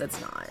hashtags. It's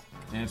not.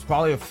 And it's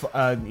probably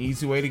an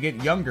easy way to get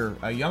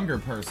a younger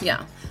person.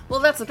 Yeah.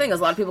 Well, that's the thing, is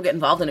a lot of people get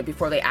involved in it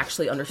before they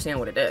actually understand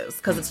what it is.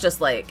 Because it's just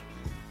like,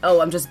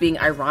 oh, I'm just being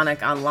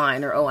ironic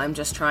online, or, oh, I'm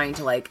just trying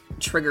to, like,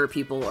 trigger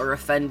people or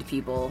offend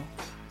people.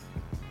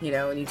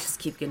 And you just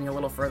keep getting a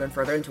little further and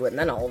further into it, and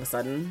then all of a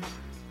sudden.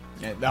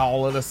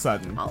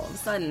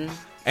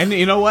 And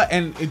you know what?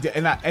 And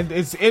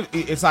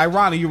it's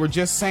ironic. You were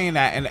just saying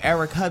that, and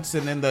Eric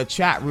Hudson in the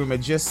chat room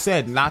had just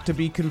said not to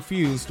be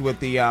confused with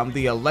the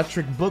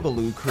Electric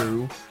Boogaloo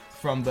crew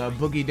from the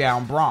Boogie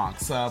Down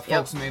Bronx.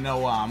 Folks may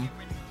know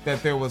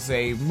that there was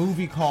a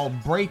movie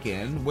called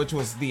Breakin', which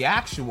was the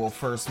actual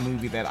first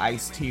movie that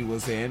Ice-T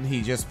was in.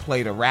 He just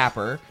played a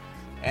rapper,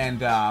 and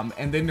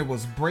then there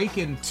was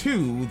Breakin'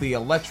 2, the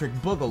Electric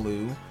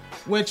Boogaloo.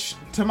 Which,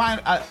 to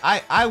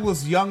I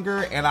was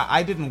younger and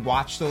I didn't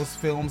watch those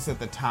films at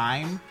the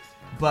time,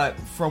 but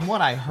from what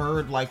I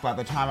heard, like, by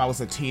the time I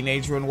was a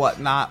teenager and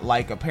whatnot,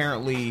 like,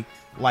 apparently,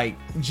 like,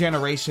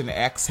 Generation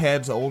X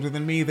heads older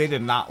than me, they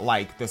did not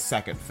like the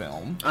second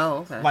film. Oh,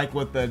 okay. Like,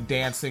 with the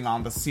dancing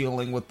on the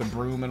ceiling with the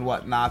broom and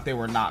whatnot, they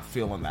were not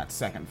feeling that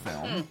second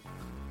film.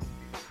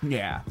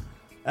 Yeah.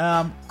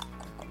 And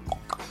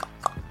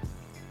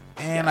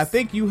yes. I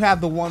think you have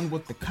the one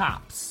with the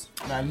cops.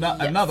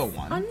 Another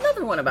one.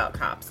 Another one about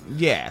cops.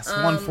 Yes,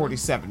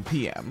 1:47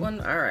 p.m.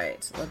 All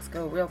right, let's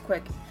go real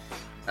quick.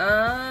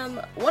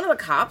 One of the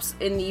cops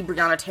in the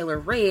Breonna Taylor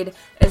raid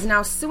is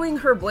now suing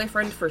her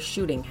boyfriend for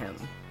shooting him.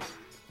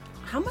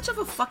 How much of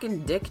a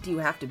fucking dick do you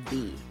have to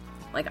be?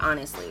 Like,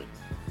 honestly.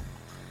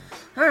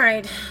 All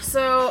right,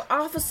 so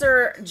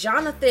Officer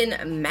Jonathan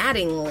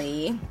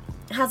Mattingly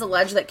has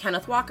alleged that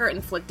Kenneth Walker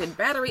inflicted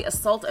battery,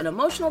 assault, and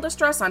emotional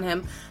distress on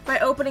him by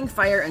opening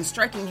fire and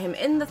striking him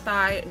in the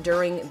thigh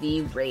during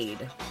the raid.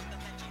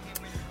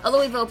 A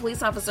Louisville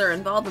police officer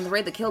involved in the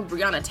raid that killed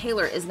Breonna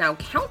Taylor is now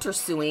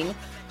countersuing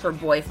her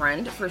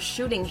boyfriend for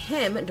shooting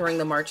him during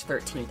the March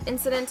 13th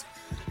incident.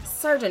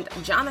 Sergeant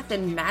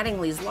Jonathan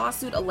Mattingly's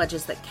lawsuit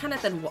alleges that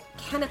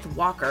Kenneth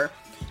Walker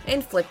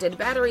inflicted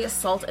battery,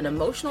 assault, and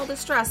emotional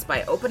distress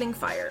by opening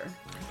fire.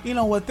 You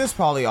know what, there's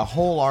probably a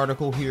whole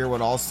article here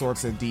with all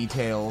sorts of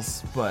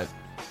details, but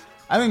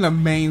I think the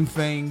main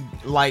thing,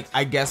 like,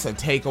 I guess a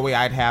takeaway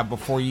I'd have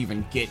before you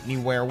even get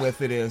anywhere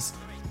with it is,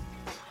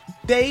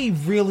 they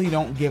really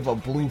don't give a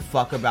blue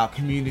fuck about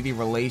community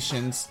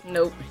relations.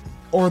 Nope.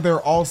 Or they're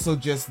also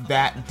just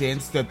that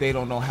dense that they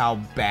don't know how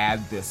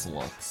bad this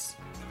looks.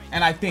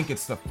 And I think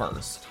it's the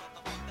first.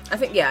 I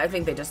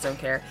think they just don't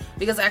care.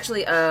 Because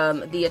actually,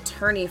 the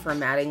attorney for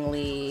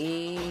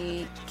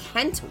Mattingly,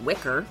 Kent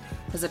Wicker,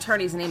 his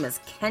attorney's name is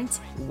Kent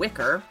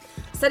Wicker,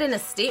 said in a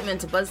statement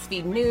to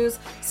BuzzFeed News,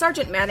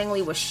 Sergeant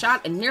Mattingly was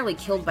shot and nearly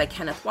killed by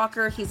Kenneth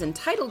Walker. He's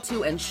entitled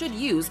to and should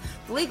use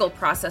the legal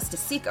process to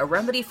seek a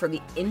remedy for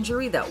the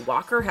injury that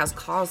Walker has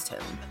caused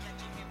him.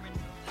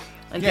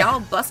 Like, y'all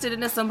busted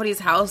into somebody's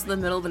house in the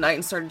middle of the night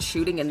and started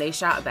shooting, and they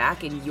shot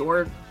back, and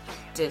you're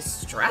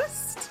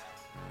distressed?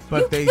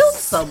 But they killed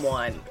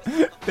someone.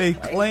 They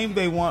claim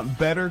they want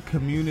better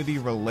community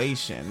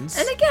relations.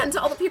 And again,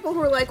 to all the people who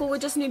are like, well, we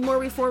just need more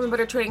reform and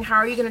better training. How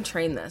are you going to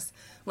train this?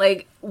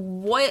 Like,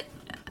 what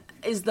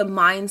is the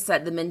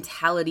mindset, the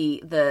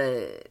mentality,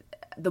 the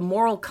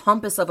moral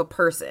compass of a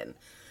person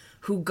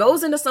who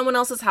goes into someone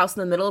else's house in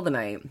the middle of the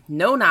night,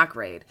 no knock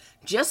raid,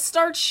 just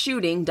starts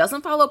shooting,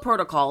 doesn't follow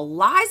protocol,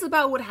 lies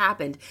about what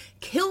happened,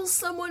 kills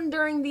someone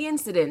during the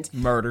incident,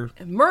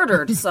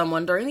 murdered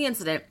someone during the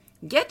incident,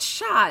 gets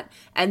shot,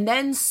 and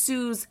then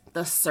sues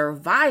the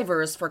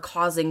survivors for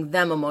causing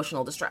them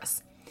emotional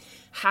distress?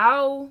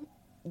 How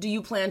do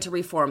you plan to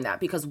reform that?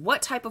 Because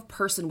what type of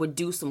person would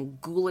do some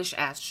ghoulish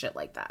ass shit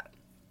like that?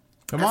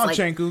 Come on,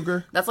 Cenk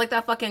Uygur. That's like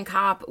that fucking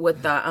cop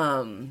with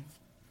the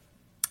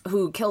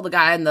who killed the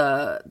guy in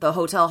the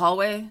hotel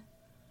hallway.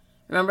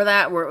 Remember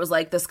that? Where it was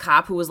like this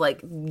cop who was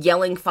like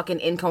yelling fucking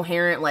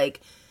incoherent,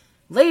 like,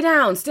 lay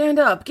down, stand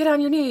up, get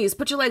on your knees,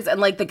 put your legs, and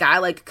like the guy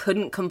like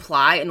couldn't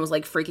comply and was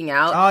like freaking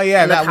out. Oh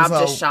yeah, and the cop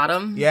just shot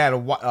him. Yeah,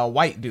 a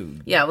white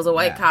dude. Yeah, it was a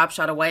white cop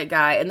shot a white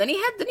guy, and then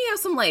he have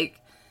some like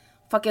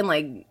fucking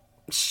like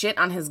shit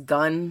on his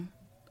gun.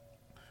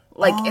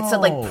 Like, it said,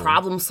 like,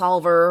 problem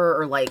solver,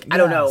 or, like, I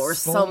don't know, or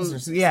some...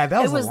 Yeah,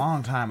 that was a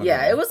long time ago.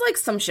 Yeah, it was, like,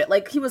 some shit.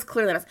 Like, he was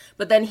clearly not...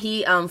 But then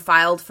he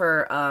filed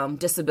for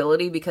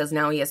disability because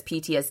now he has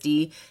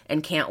PTSD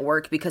and can't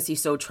work because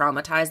he's so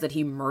traumatized that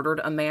he murdered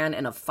a man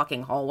in a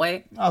fucking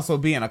hallway. Also,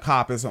 being a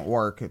cop isn't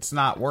work. It's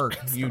not work.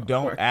 You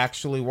don't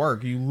actually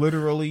work. You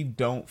literally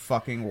don't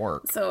fucking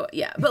work. So,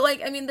 yeah. But,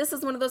 like, I mean, this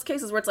is one of those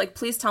cases where it's like,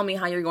 please tell me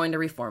how you're going to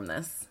reform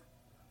this.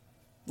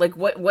 Like,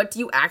 what do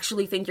you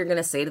actually think you're going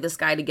to say to this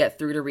guy to get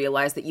through to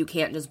realize that you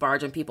can't just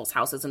barge in people's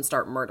houses and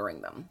start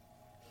murdering them?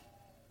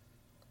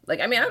 Like,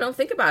 I mean, I don't know.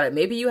 Think about it.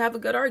 Maybe you have a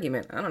good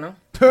argument. I don't know.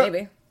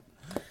 Maybe.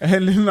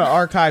 And in the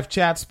archive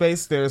chat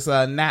space, there's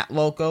Nat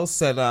Loco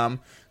said,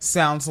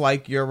 sounds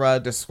like you're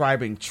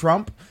describing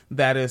Trump.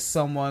 That is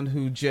someone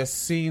who just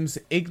seems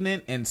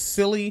ignorant and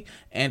silly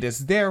and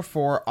is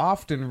therefore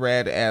often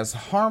read as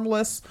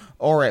harmless,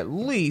 or at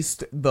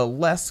least the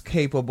less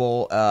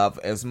capable of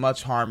as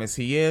much harm as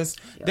he is.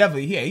 Yeah.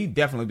 Definitely, yeah, he'd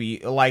definitely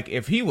be, like,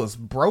 if he was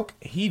broke,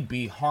 he'd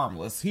be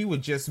harmless. He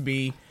would just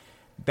be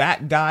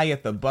that guy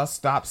at the bus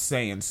stop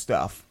saying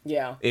stuff.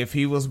 Yeah. If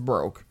he was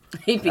broke.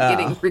 He'd be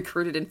getting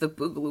recruited into the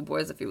Boogaloo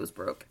Boys if he was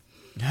broke.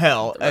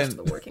 Hell, the rest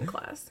of the working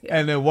class. Yeah.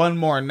 And then one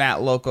more,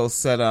 Nat Loco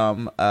said,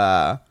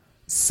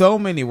 so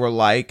many were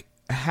like,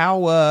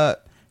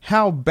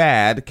 how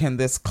bad can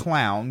this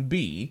clown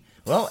be?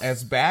 Well,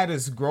 as bad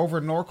as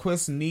Grover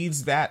Norquist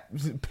needs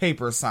that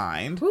paper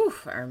signed. Whew,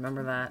 I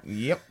remember that.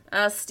 Yep.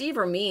 Steve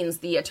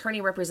Rameens, the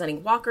attorney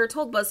representing Walker,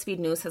 told BuzzFeed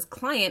News his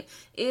client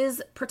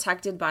is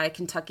protected by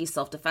Kentucky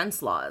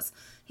self-defense laws.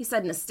 He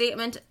said in a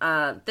statement,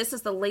 this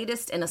is the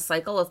latest in a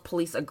cycle of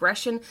police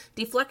aggression,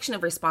 deflection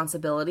of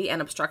responsibility,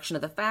 and obstruction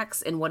of the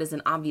facts in what is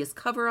an obvious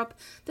cover-up.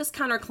 This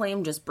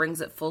counterclaim just brings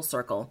it full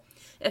circle.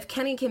 If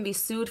Kenny can be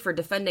sued for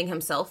defending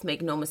himself,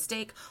 make no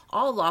mistake,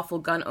 all lawful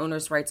gun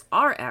owners' rights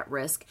are at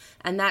risk,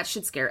 and that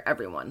should scare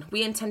everyone.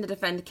 We intend to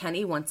defend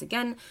Kenny once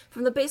again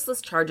from the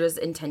baseless charges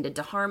intended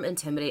to harm,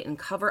 intimidate, and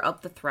cover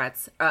up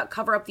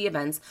the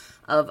events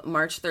of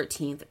March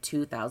 13th,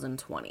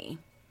 2020.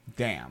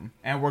 Damn.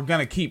 And we're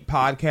gonna keep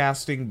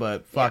podcasting,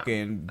 but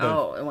fucking...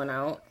 Yeah. It went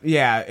out?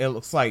 Yeah, it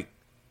looks like...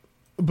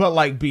 But,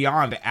 like,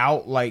 beyond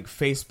out, like,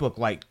 Facebook,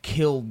 like,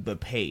 killed the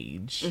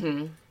page.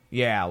 Mm-hmm.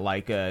 Yeah,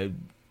 like,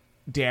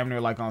 damn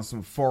near, like, on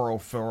some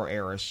 404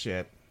 era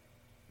shit.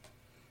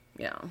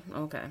 Yeah,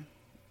 okay.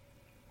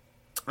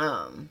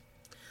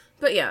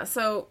 But yeah,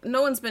 so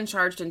no one's been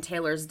charged in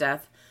Taylor's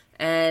death,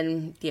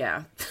 and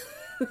yeah.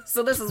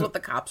 So this is what the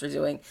cops are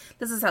doing.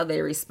 This is how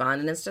they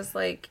respond, and it's just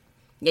like...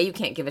 Yeah, you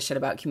can't give a shit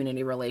about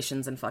community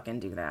relations and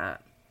fucking do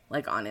that.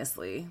 Like,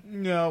 honestly.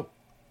 No.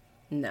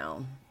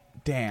 No.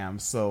 Damn,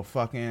 so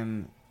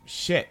fucking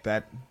shit.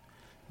 That...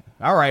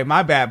 Alright,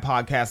 my bad,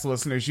 podcast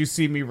listeners. You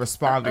see me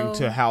responding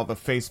to how the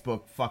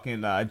Facebook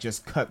fucking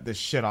just cut this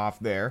shit off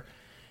there.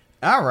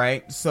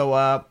 Alright,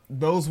 so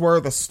those were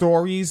the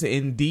stories,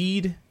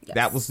 indeed. Yes.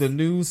 That was the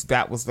news,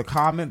 that was the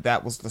comment,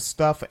 that was the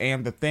stuff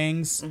and the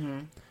things.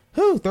 Mm-hmm.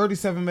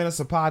 37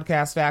 minutes of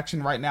podcast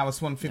action. Right now it's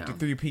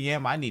 1:53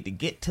 p.m. I need to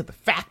get to the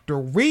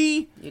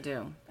factory. You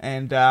do.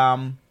 And,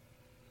 then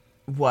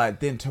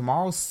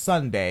tomorrow's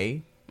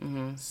Sunday.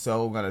 Mm-hmm.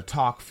 So we're going to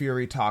talk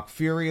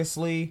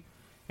furiously.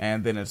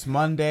 And then it's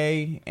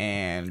Monday.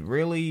 And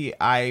really,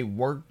 I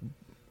work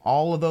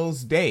all of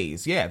those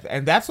days. Yeah.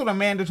 And that's what a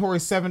mandatory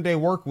 7-day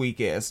work week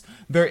is.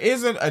 There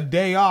isn't a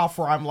day off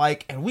where I'm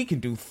like, and we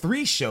can do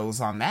 3 shows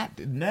on that.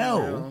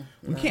 No.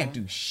 We can't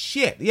do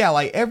shit. Yeah,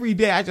 like every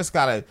day I just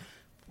gotta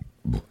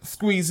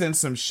squeeze in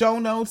some show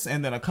notes,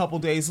 and then a couple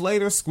days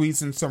later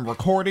squeeze in some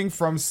recording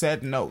from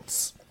said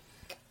notes.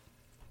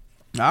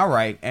 All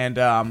right, and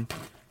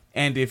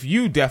if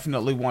you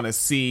definitely want to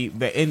see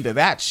the end of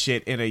that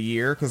shit in a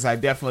year, because I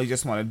definitely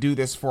just want to do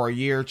this for a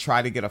year,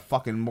 try to get a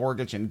fucking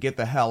mortgage and get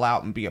the hell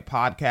out and be a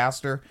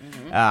podcaster.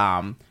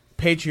 Mm-hmm.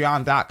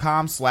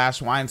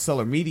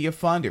 Patreon.com/Wine Media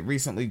Fund. It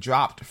recently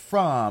dropped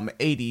from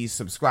 80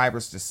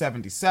 subscribers to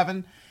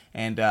 77.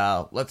 And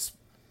let's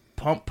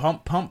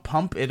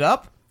pump it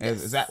up.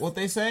 Is that what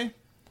they say?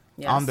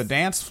 Yes. On the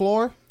dance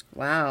floor?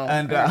 Wow.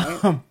 And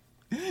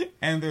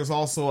and there's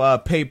also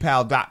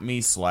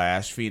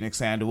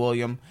paypal.me/Phoenix and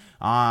William.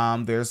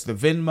 There's the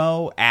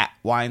Venmo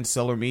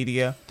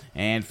 @WineCellarMedia.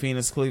 And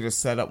Phoenix Caliter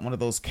set up one of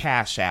those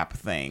Cash App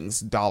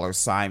things,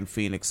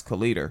 $Phoenix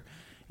Caliter.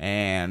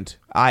 And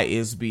I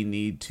Isby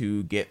need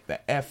to get the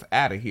F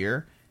out of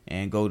here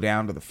and go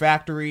down to the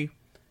factory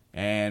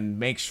and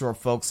make sure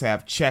folks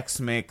have Chex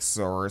Mix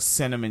or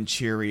cinnamon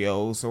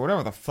Cheerios or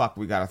whatever the fuck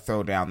we gotta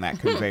throw down that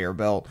conveyor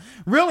belt.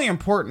 Really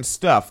important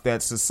stuff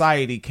that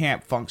society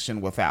can't function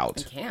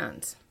without. It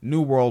can't.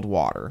 New World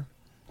Water.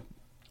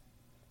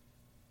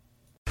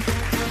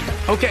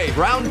 Okay,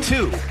 round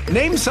 2.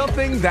 Name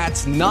something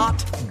that's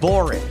not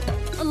boring.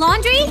 A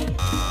laundry?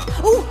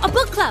 Ooh, a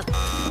book club.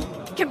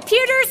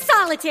 Computer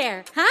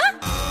solitaire, huh?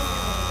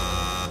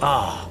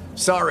 Ah, oh,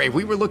 sorry,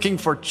 we were looking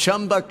for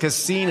Chumba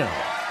Casino.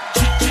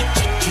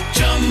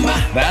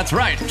 That's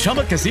right,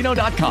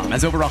 ChumbaCasino.com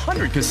has over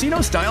 100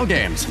 casino-style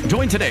games.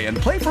 Join today and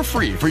play for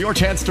free for your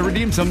chance to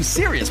redeem some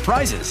serious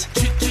prizes.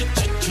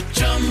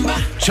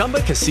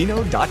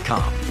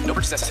 ChumbaCasino.com. No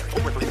purchase necessary.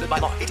 Void where prohibited by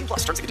law.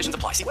 18+ terms and conditions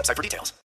apply. See website for details.